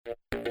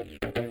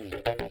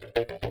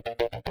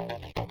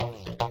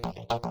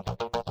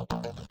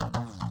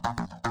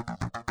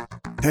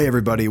Hey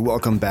everybody,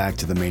 welcome back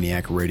to the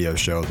MAINEiac Radio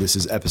Show. This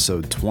is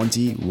episode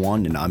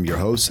 21 and I'm your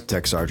host,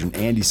 Tech Sergeant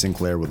Andy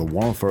Sinclair with the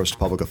 101st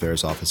Public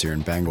Affairs Office here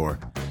in Bangor.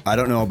 I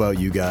don't know about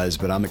you guys,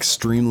 but I'm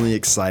extremely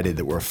excited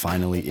that we're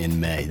finally in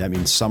May. That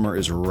means summer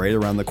is right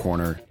around the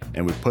corner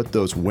and we've put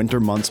those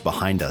winter months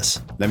behind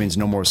us. That means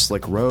no more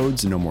slick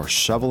roads, no more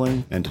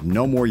shoveling, and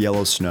no more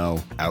yellow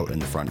snow out in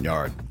the front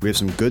yard. We have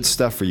some good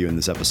stuff for you in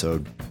this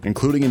episode,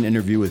 including an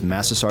interview with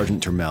Master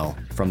Sergeant Termel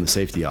from the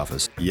Safety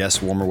Office.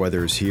 Yes, warmer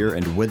weather is here,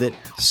 and with it,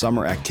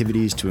 summer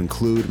activities to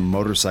include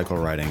motorcycle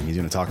riding. He's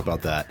going to talk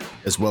about that,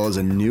 as well as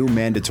a new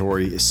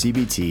mandatory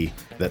CBT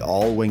that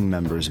all wing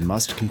members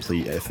must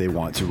complete if they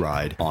want to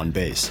ride on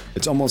base.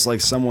 It's almost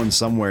like someone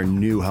somewhere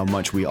knew how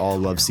much we all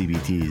love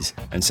CBTs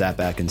and sat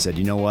back and said,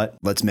 you know what,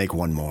 let's make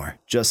one more,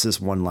 just this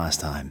one last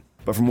time.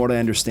 But from what I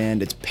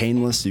understand, it's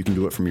painless. You can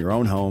do it from your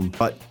own home,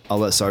 but I'll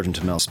let Sergeant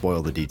Termel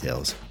spoil the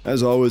details.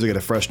 As always, I got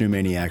a fresh new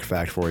MAINEiac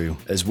fact for you,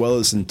 as well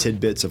as some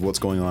tidbits of what's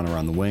going on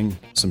around the wing,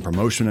 some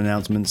promotion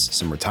announcements,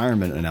 some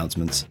retirement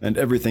announcements, and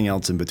everything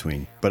else in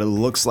between. But it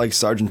looks like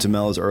Sergeant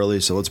Termel is early,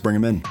 so let's bring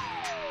him in.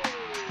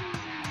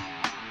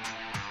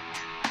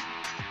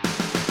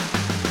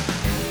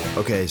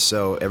 Okay,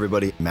 so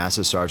everybody,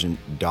 Master Sergeant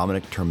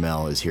Dominic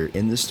Termel is here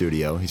in the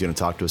studio. He's going to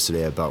talk to us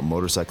today about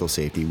motorcycle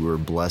safety. We were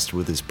blessed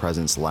with his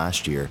presence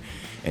last year,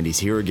 and he's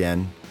here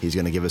again. He's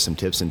going to give us some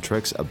tips and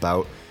tricks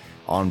about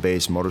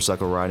on-base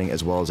motorcycle riding,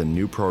 as well as a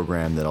new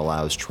program that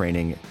allows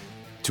training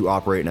to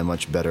operate in a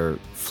much better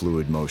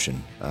fluid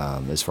motion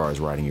as far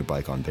as riding your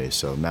bike on base.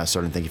 So, Master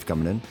Sergeant, thank you for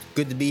coming in.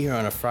 Good to be here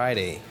on a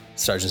Friday,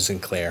 Sergeant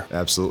Sinclair.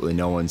 Absolutely.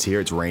 No one's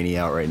here. It's rainy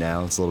out right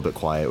now. It's a little bit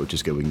quiet, which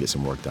is good. We can get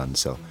some work done.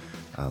 So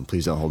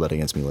please don't hold that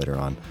against me later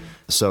on.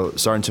 So,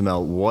 Sergeant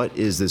Termel, what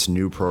is this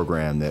new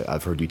program that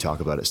I've heard you talk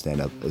about at Stand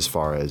Up as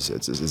far as,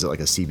 is it like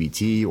a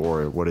CBT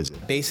or what is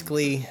it?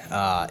 Basically,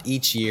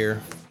 each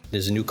year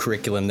there's a new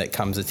curriculum that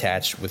comes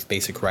attached with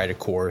Basic Rider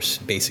Course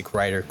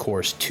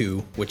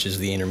 2, which is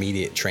the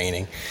intermediate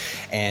training.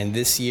 And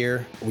this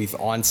year we've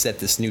onset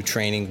this new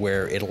training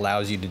where it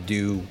allows you to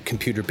do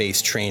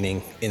computer-based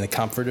training in the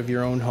comfort of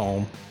your own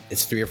home.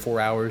 It's 3 or 4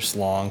 hours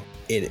long.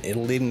 It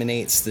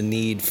eliminates the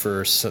need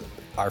for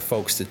our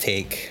folks to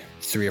take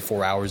 3 or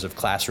 4 hours of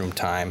classroom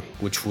time,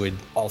 which would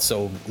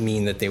also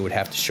mean that they would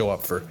have to show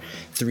up for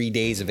 3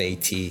 days of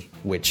AT,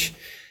 which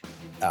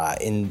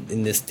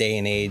in this day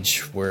and age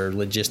where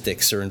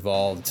logistics are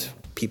involved,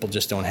 people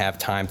just don't have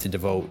time to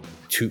devote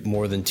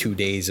more than 2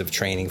 days of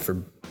training for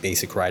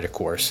Basic Rider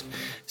Course.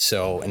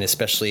 So, and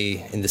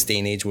especially in this day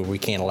and age where we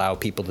can't allow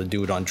people to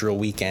do it on drill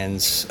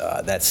weekends,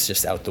 that's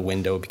just out the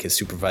window because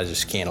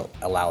supervisors can't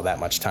allow that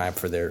much time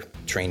for their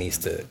trainees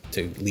to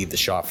leave the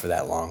shop for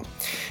that long.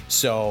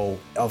 So,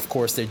 of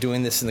course, they're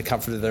doing this in the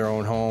comfort of their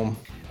own home.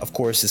 Of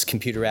course, it's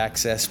computer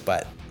access,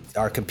 but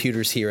our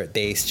computers here at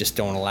base just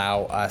don't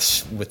allow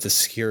us, with the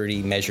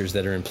security measures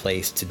that are in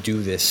place, to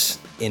do this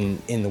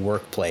in the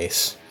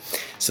workplace.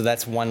 So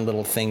that's one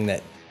little thing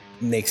that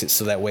makes it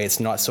so that way it's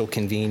not so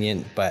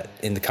convenient, but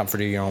in the comfort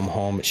of your own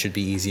home, it should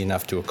be easy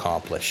enough to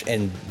accomplish.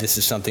 And this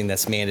is something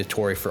that's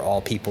mandatory for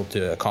all people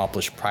to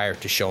accomplish prior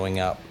to showing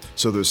up.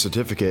 So the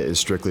certificate is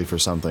strictly for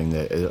something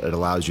that it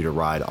allows you to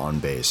ride on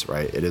base,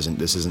 right?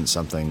 This isn't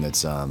something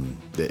that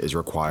is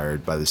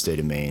required by the state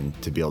of Maine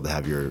to be able to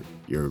have your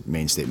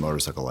Maine state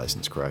motorcycle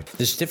license, correct?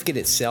 The certificate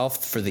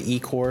itself for the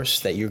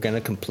e-course that you're going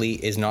to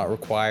complete is not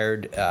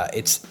required.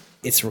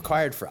 It's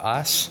required for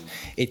us.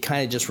 It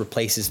kind of just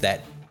replaces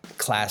that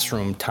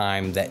classroom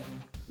time that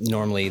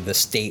normally the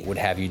state would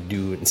have you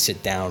do and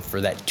sit down for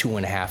that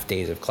 2.5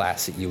 days of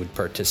class that you would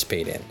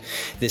participate in.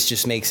 This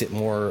just makes it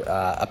more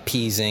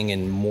appeasing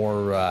and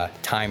more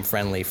time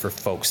friendly for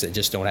folks that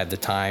just don't have the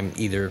time,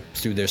 either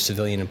through their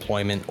civilian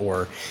employment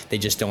or they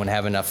just don't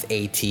have enough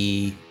AT,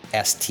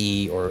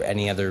 ST, or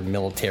any other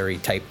military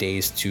type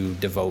days to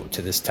devote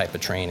to this type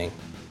of training.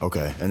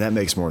 Okay, and that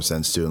makes more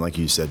sense too. And like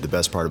you said, the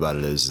best part about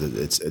it is that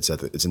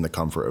it's in the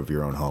comfort of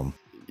your own home.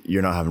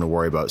 You're not having to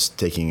worry about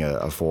taking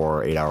a 4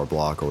 or 8 hour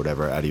block or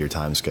whatever out of your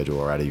time schedule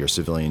or out of your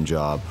civilian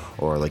job,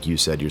 or like you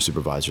said, your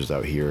supervisors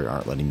out here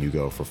aren't letting you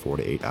go for 4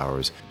 to 8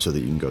 hours so that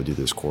you can go do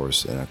this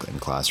course in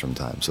classroom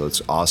time. So it's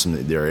awesome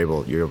that you're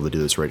able to do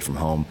this right from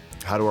home.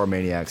 How do our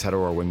MAINEiacs, how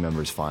do our wing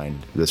members find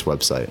this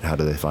website? How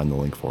do they find the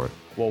link for it?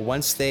 Well,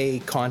 once they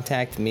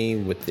contact me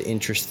with the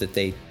interest that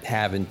they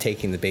have in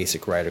taking the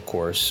Basic Rider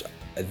Course,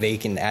 they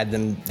can add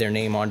their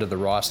name onto the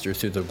roster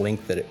through the link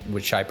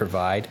which I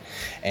provide.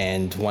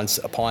 And once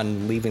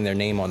upon leaving their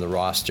name on the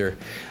roster,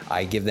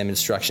 I give them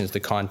instructions to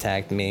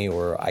contact me,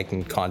 or I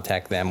can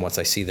contact them once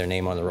I see their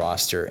name on the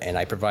roster, and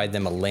I provide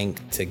them a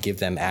link to give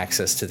them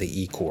access to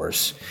the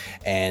e-course.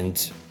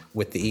 And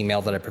with the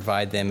email that I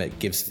provide them, it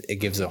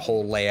gives a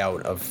whole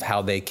layout of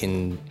how they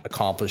can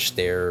accomplish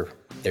their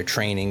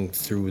training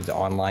through the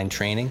online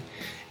training.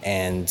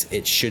 And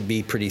it should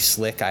be pretty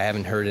slick. I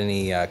haven't heard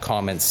any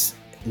comments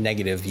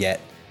negative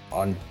yet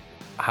on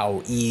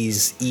how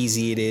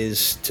easy it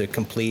is to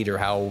complete or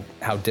how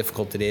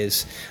difficult it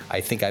is.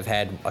 I think I've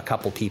had a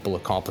couple people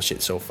accomplish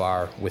it so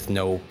far with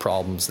no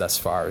problems thus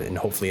far, and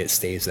hopefully it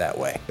stays that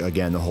way.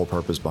 Again, the whole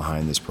purpose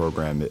behind this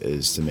program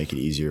is to make it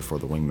easier for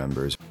the wing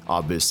members.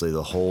 Obviously,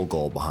 the whole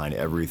goal behind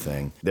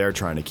everything, they're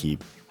trying to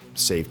keep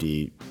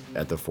safety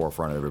at the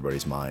forefront of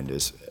everybody's mind,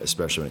 is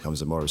especially when it comes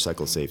to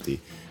motorcycle safety.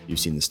 You've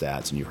seen the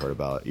stats and you've heard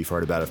about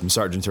it from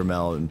Sergeant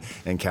Termel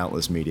and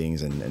countless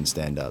meetings and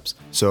stand-ups.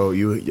 So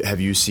have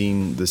you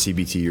seen the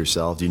CBT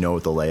yourself? Do you know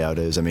what the layout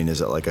is? I mean,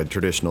 is it like a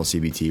traditional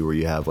CBT where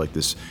you have like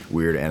this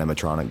weird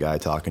animatronic guy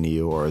talking to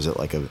you, or is it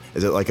like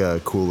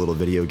a cool little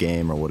video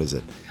game, or what is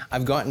it?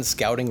 I've gotten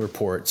scouting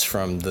reports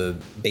from the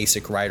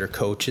basic rider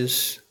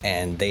coaches,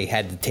 and they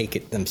had to take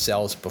it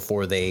themselves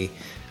before they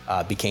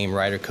became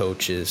rider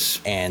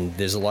coaches, and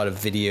there's a lot of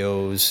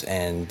videos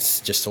and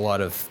just a lot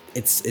of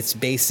it's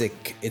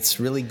basic. It's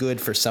really good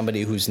for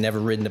somebody who's never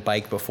ridden a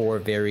bike before.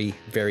 Very,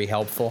 very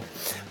helpful.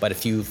 But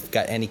if you've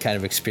got any kind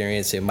of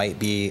experience, it might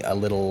be a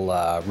little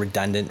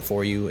redundant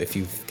for you if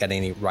you've got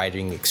any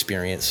riding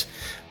experience.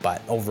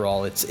 But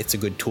overall, it's a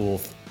good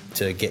tool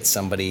to get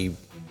somebody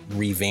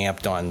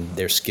revamped on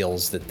their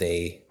skills that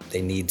they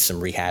need some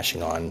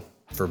rehashing on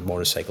for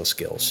motorcycle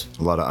skills.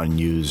 A lot of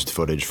unused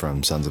footage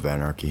from Sons of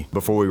Anarchy.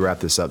 Before we wrap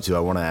this up too, I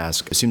want to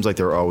ask, it seems like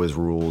there are always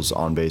rules,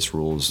 on-base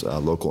rules,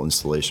 local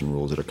installation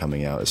rules that are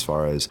coming out as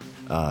far as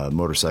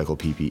motorcycle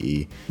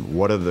PPE.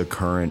 What are the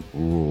current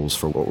rules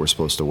for what we're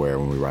supposed to wear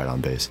when we ride on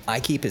base?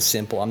 I keep it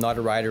simple. I'm not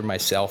a rider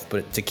myself,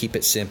 but to keep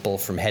it simple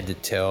from head to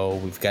toe,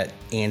 we've got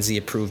ANSI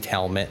approved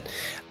helmet,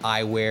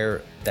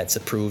 eyewear that's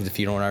approved if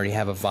you don't already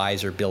have a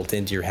visor built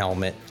into your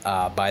helmet.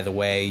 By the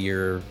way,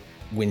 your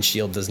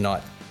windshield does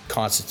not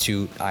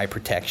constitute eye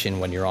protection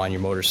when you're on your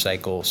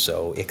motorcycle,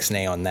 so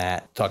XXI on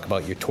that. Talk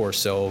about your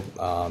torso.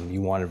 You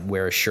want to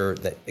wear a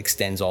shirt that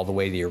extends all the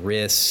way to your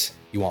wrists.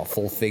 You want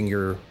full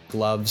finger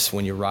gloves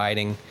when you're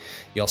riding.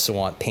 You also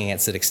want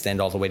pants that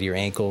extend all the way to your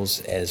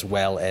ankles, as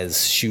well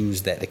as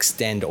shoes that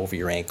extend over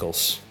your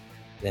ankles.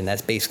 And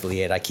that's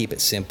basically it. I keep it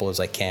simple as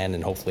I can,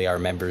 and hopefully our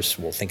members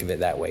will think of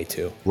it that way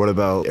too. What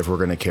about if we're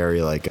going to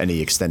carry like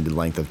any extended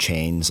length of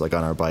chains like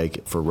on our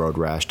bike for road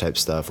rash type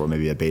stuff, or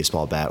maybe a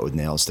baseball bat with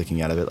nails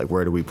sticking out of it? Like,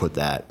 where do we put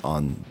that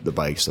on the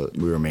bike so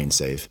we remain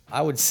safe?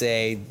 I would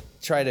say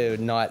try to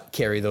not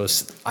carry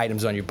those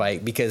items on your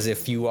bike, because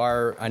if you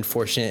are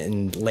unfortunate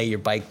and lay your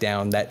bike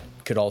down, that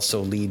could also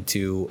lead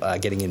to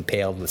getting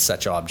impaled with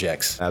such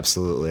objects.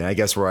 Absolutely. And I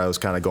guess where I was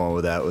kind of going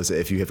with that was,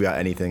 if you have got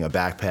anything, a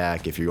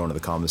backpack, if you're going to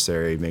the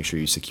commissary, make sure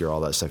you secure all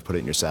that stuff, put it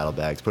in your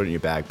saddlebags, put it in your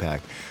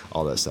backpack,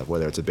 all that stuff,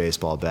 whether it's a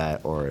baseball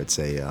bat or it's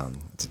a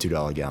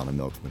 $2 gallon of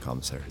milk from the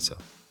commissary. So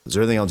is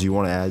there anything else you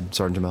want to add,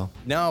 Sergeant Jamel?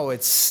 No,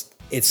 it's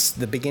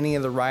the beginning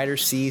of the rider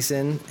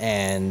season,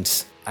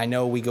 and I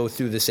know we go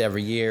through this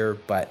every year,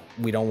 but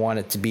we don't want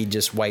it to be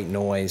just white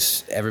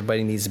noise.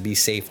 Everybody needs to be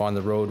safe on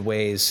the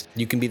roadways.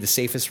 You can be the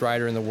safest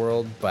rider in the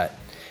world, but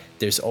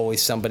there's always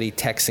somebody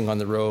texting on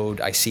the road.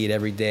 I see it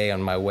every day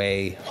on my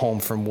way home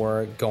from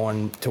work,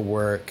 going to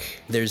work.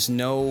 There's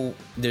no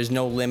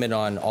limit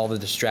on all the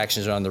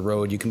distractions on the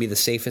road. You can be the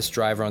safest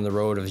driver on the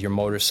road of your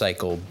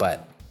motorcycle,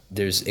 but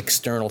there's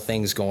external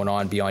things going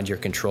on beyond your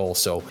control.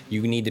 So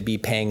you need to be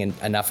paying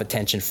enough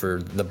attention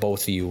for the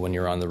both of you when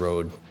you're on the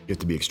road. You have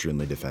to be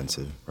extremely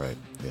defensive, right?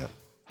 Yeah,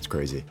 it's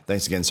crazy.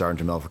 Thanks again,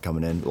 Sergeant Jamel, for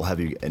coming in. We'll have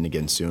you in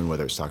again soon,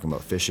 whether it's talking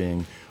about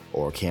fishing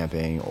or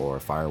camping or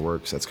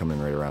fireworks. That's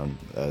coming right around.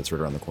 It's right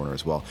around the corner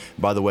as well.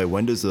 By the way,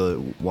 when does the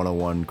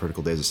 101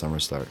 Critical Days of Summer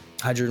start?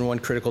 101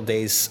 Critical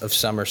Days of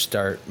Summer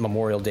start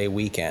Memorial Day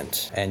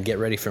weekend. And get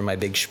ready for my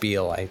big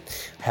spiel. I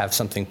have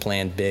something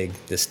planned big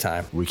this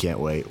time. We can't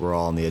wait. We're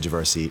all on the edge of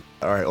our seat.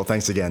 All right, well,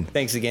 thanks again.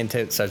 Thanks again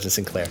to Sergeant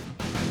Sinclair.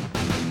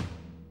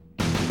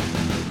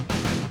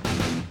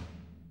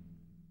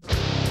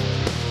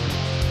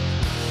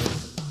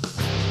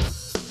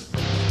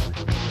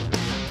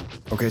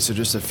 Okay, so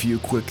just a few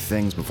quick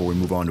things before we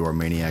move on to our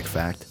MAINEiac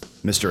Fact.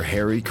 Mr.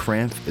 Harry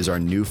Cramp is our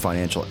new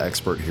financial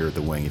expert here at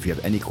the Wing. If you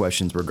have any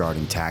questions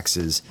regarding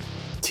taxes,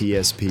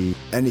 TSP,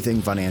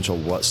 anything financial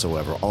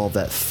whatsoever, all of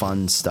that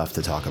fun stuff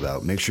to talk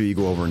about, make sure you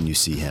go over and you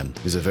see him.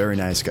 He's a very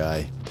nice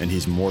guy, and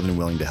he's more than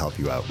willing to help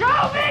you out. Show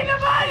me the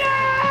money!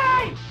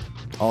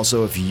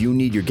 Also, if you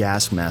need your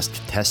gas mask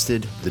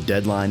tested, the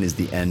deadline is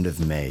the end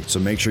of May.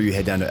 So make sure you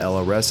head down to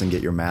LRS and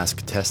get your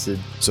mask tested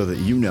so that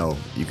you know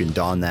you can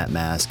don that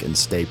mask and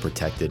stay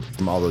protected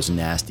from all those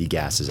nasty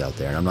gases out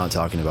there. And I'm not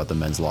talking about the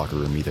men's locker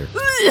room either.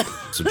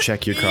 So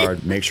check your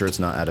card, make sure it's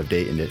not out of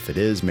date, and if it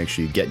is, make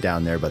sure you get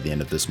down there by the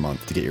end of this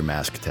month to get your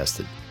mask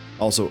tested.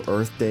 Also,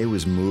 Earth Day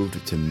was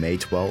moved to May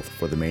 12th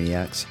for the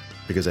MAINEiacs,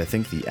 because I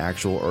think the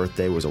actual Earth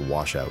Day was a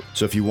washout.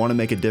 So if you want to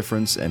make a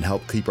difference and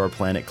help keep our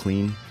planet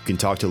clean, you can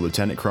talk to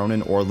Lieutenant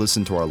Cronin or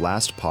listen to our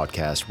last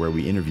podcast where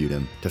we interviewed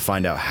him to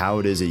find out how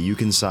it is that you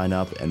can sign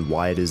up and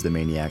why it is the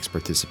MAINEiacs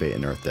participate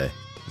in Earth Day.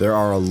 There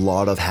are a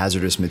lot of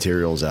hazardous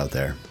materials out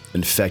there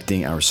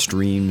infecting our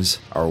streams,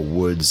 our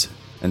woods,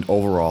 and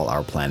overall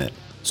our planet.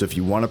 So if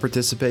you want to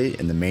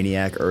participate in the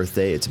MAINEiac Earth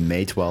Day, it's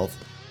May 12th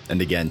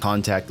And again,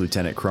 contact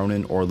Lieutenant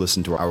Cronin or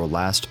listen to our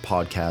last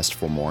podcast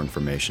for more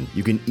information.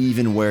 You can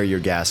even wear your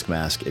gas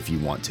mask if you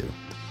want to.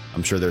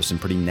 I'm sure there's some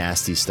pretty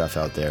nasty stuff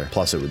out there,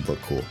 plus it would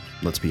look cool.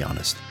 Let's be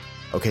honest.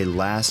 Okay,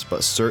 last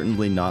but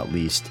certainly not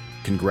least,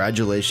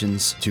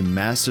 congratulations to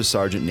Master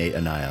Sergeant Nate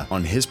Anaya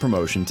on his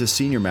promotion to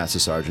Senior Master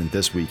Sergeant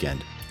this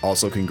weekend.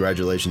 Also,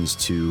 congratulations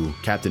to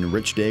Captain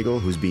Rich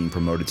Daigle, who's being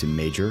promoted to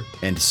Major,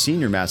 and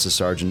Senior Master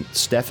Sergeant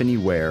Stephanie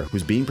Ware,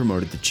 who's being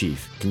promoted to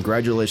Chief.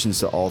 Congratulations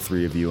to all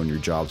three of you on your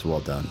jobs well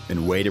done,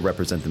 and way to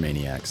represent the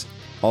Maniacs.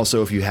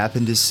 Also, if you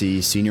happen to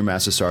see Senior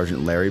Master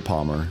Sergeant Larry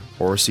Palmer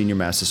or Senior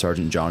Master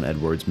Sergeant John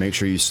Edwards, make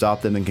sure you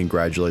stop them and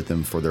congratulate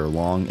them for their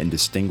long and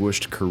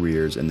distinguished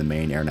careers in the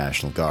Maine Air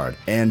National Guard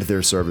and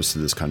their service to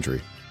this country.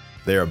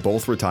 They are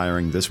both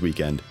retiring this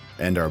weekend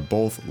and are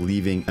both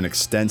leaving an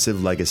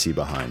extensive legacy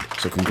behind.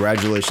 So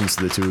congratulations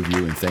to the two of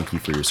you and thank you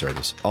for your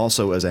service.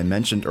 Also, as I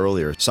mentioned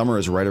earlier, summer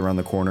is right around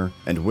the corner,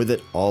 and with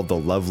it, all the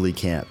lovely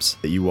camps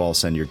that you all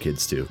send your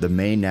kids to. The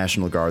Maine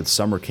National Guard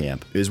Summer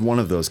Camp is one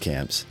of those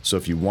camps. So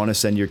if you want to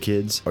send your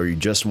kids, or you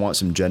just want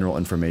some general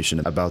information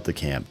about the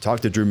camp,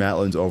 talk to Drew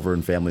Matlins over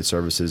in Family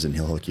Services and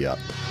he'll hook you up.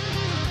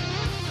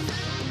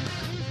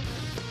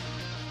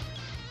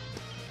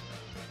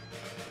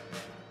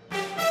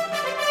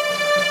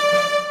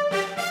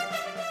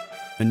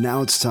 And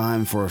now it's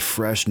time for a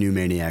fresh new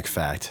MAINEiac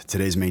Fact.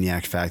 Today's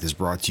MAINEiac Fact is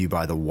brought to you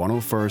by the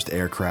 101st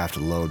Aircraft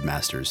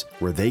Loadmasters,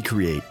 where they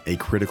create a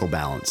critical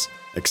balance.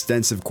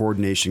 Extensive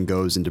coordination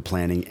goes into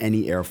planning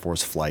any Air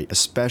Force flight,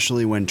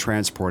 especially when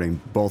transporting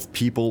both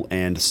people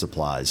and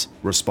supplies.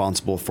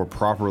 Responsible for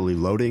properly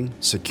loading,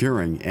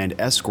 securing, and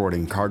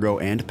escorting cargo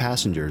and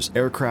passengers,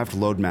 Aircraft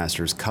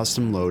Loadmasters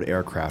custom load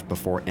aircraft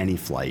before any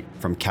flight,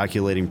 from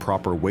calculating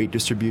proper weight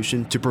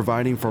distribution to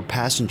providing for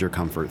passenger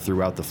comfort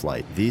throughout the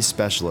flight. These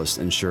specialists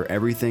ensure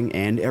everything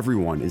and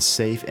everyone is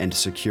safe and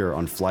secure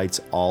on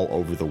flights all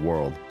over the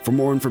world. For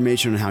more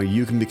information on how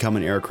you can become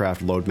an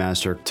aircraft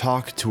loadmaster,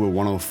 talk to a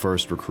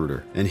 101st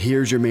recruiter. And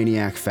here's your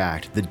MAINEiac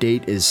Fact. The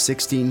date is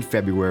 16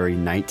 February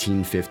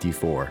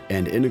 1954,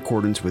 and in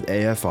accordance with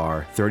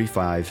AFR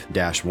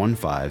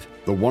 35-15,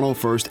 the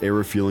 101st Air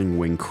Refueling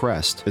Wing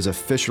crest is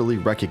officially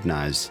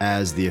recognized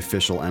as the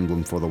official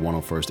emblem for the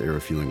 101st Air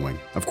Refueling Wing.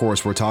 Of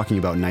course, we're talking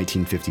about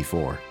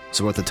 1954.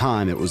 So at the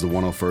time, it was the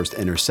 101st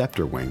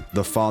Interceptor Wing,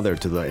 the father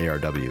to the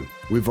ARW.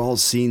 We've all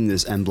seen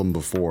this emblem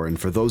before, and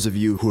for those of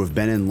you who have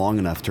been in long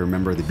enough to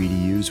remember the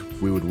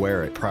BDUs, we would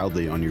wear it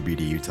proudly on your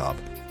BDU top.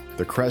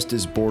 The crest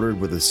is bordered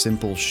with a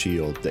simple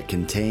shield that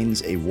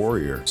contains a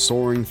warrior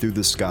soaring through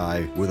the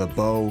sky with a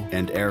bow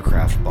and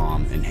aircraft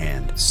bomb in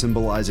hand,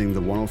 symbolizing the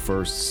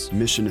 101st's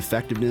mission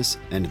effectiveness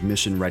and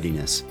mission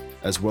readiness,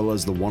 as well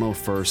as the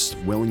 101st's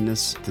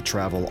willingness to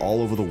travel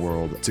all over the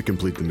world to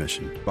complete the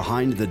mission.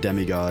 Behind the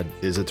demigod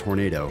is a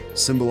tornado,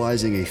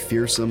 symbolizing a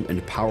fearsome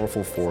and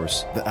powerful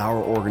force that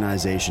our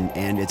organization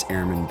and its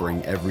airmen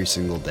bring every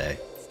single day.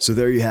 So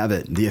there you have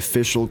it. The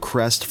official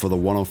crest for the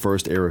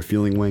 101st Air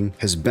Refueling Wing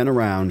has been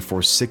around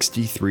for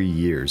 63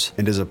 years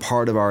and is a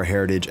part of our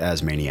heritage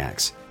as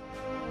Maniacs.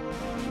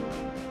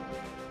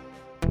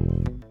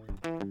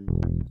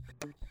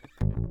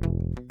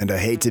 And I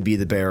hate to be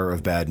the bearer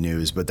of bad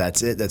news, but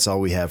that's it. That's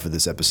all we have for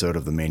this episode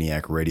of the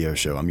MAINEiac Radio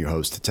Show. I'm your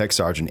host, Tech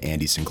Sergeant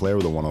Andy Sinclair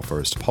with the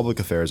 101st Public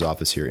Affairs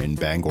Office here in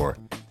Bangor.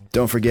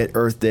 Don't forget,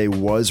 Earth Day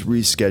was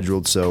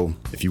rescheduled, so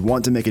if you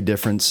want to make a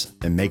difference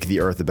and make the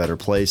Earth a better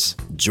place,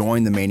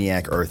 join the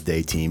MAINEiac Earth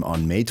Day team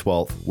on May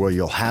 12th, where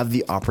you'll have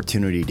the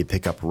opportunity to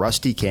pick up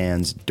rusty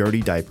cans,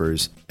 dirty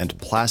diapers, and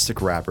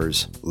plastic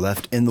wrappers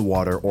left in the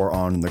water or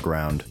on the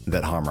ground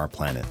that harm our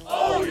planet.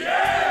 Oh,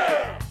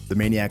 yeah! The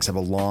Maniacs have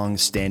a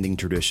long-standing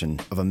tradition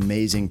of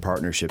amazing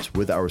partnerships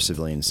with our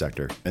civilian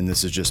sector, and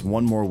this is just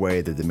one more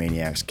way that the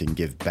Maniacs can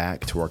give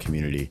back to our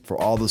community for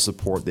all the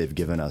support they've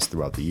given us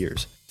throughout the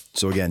years.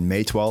 So again,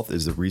 May 12th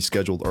is the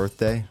rescheduled Earth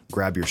Day.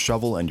 Grab your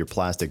shovel and your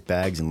plastic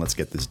bags and let's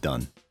get this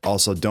done.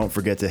 Also, don't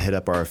forget to hit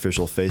up our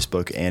official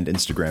Facebook and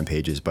Instagram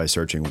pages by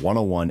searching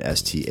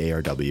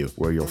 101STARW,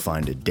 where you'll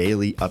find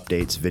daily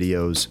updates,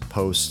 videos,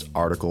 posts,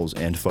 articles,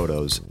 and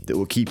photos that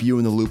will keep you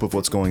in the loop of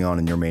what's going on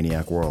in your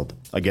Maniac world.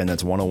 Again,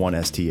 that's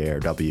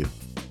 101STARW.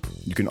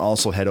 You can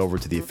also head over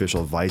to the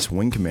official Vice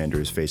Wing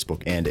Commanders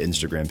Facebook and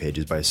Instagram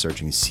pages by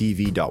searching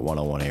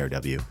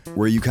CV.101ARW,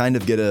 where you kind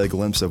of get a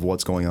glimpse of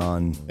what's going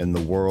on in the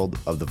world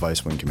of the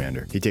Vice Wing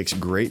Commander. He takes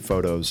great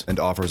photos and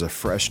offers a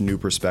fresh new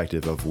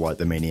perspective of what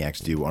the Maniacs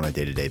do on a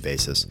day-to-day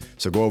basis.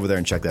 So go over there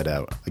and check that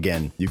out.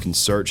 Again, you can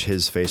search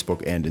his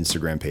Facebook and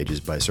Instagram pages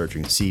by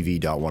searching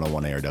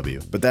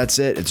CV.101ARW. But that's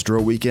it. It's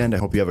drill weekend. I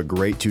hope you have a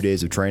great 2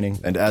 days of training.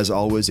 And as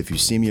always, if you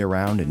see me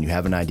around and you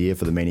have an idea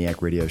for the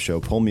MAINEiac Radio Show,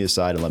 pull me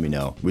aside and let me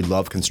know. We'd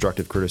love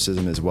constructive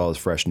criticism as well as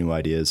fresh new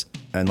ideas.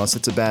 Unless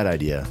it's a bad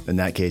idea, in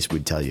that case,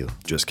 we'd tell you.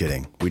 Just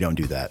kidding. We don't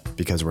do that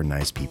because we're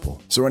nice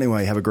people. So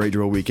anyway, have a great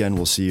drill weekend.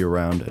 We'll see you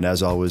around. And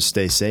as always,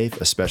 stay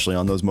safe, especially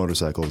on those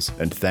motorcycles.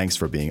 And thanks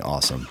for being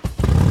awesome.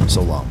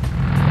 So long.